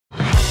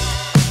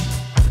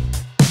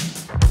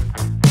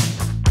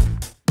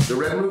The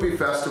Red Movie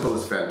Festival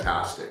is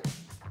fantastic.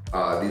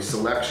 These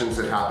selections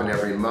that happen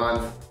every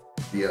month,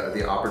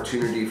 the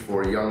opportunity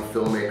for young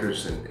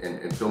filmmakers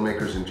and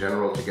filmmakers in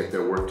general to get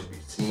their work to be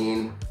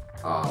seen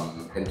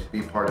and to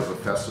be part of a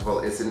festival,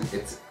 it's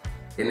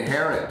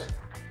inherent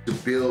to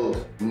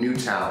build new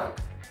talent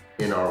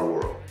in our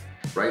world,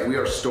 right? We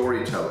are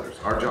storytellers.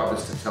 Our job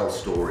is to tell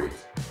stories.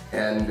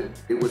 And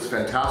it was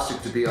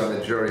fantastic to be on the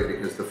jury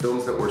because the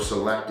films that were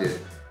selected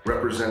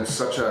represent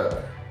such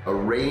a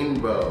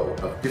rainbow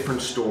of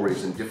different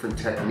stories and different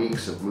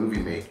techniques of movie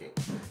making.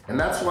 And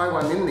that's why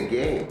I'm in the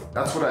game.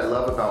 That's what I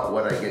love about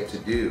what I get to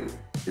do,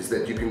 is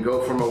that you can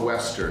go from a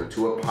Western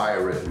to a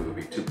pirate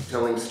movie to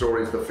telling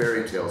stories, the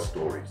fairy tale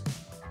stories,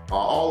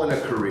 all in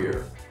a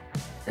career.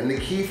 And the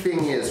key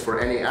thing is for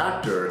any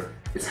actor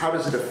is how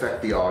does it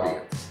affect the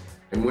audience?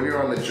 And when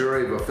you're on the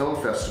jury of a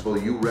film festival,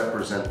 you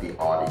represent the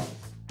audience.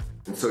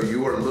 And so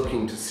you are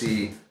looking to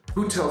see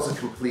who tells a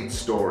complete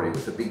story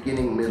with a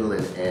beginning, middle,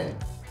 and end.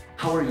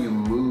 How are you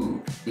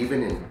moved?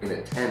 Even in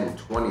a 10,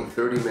 20,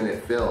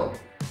 30-minute film,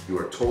 you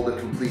are told a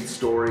complete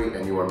story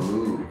and you are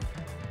moved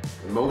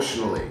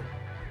emotionally.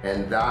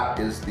 And that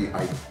is the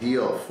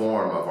ideal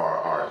form of our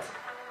art.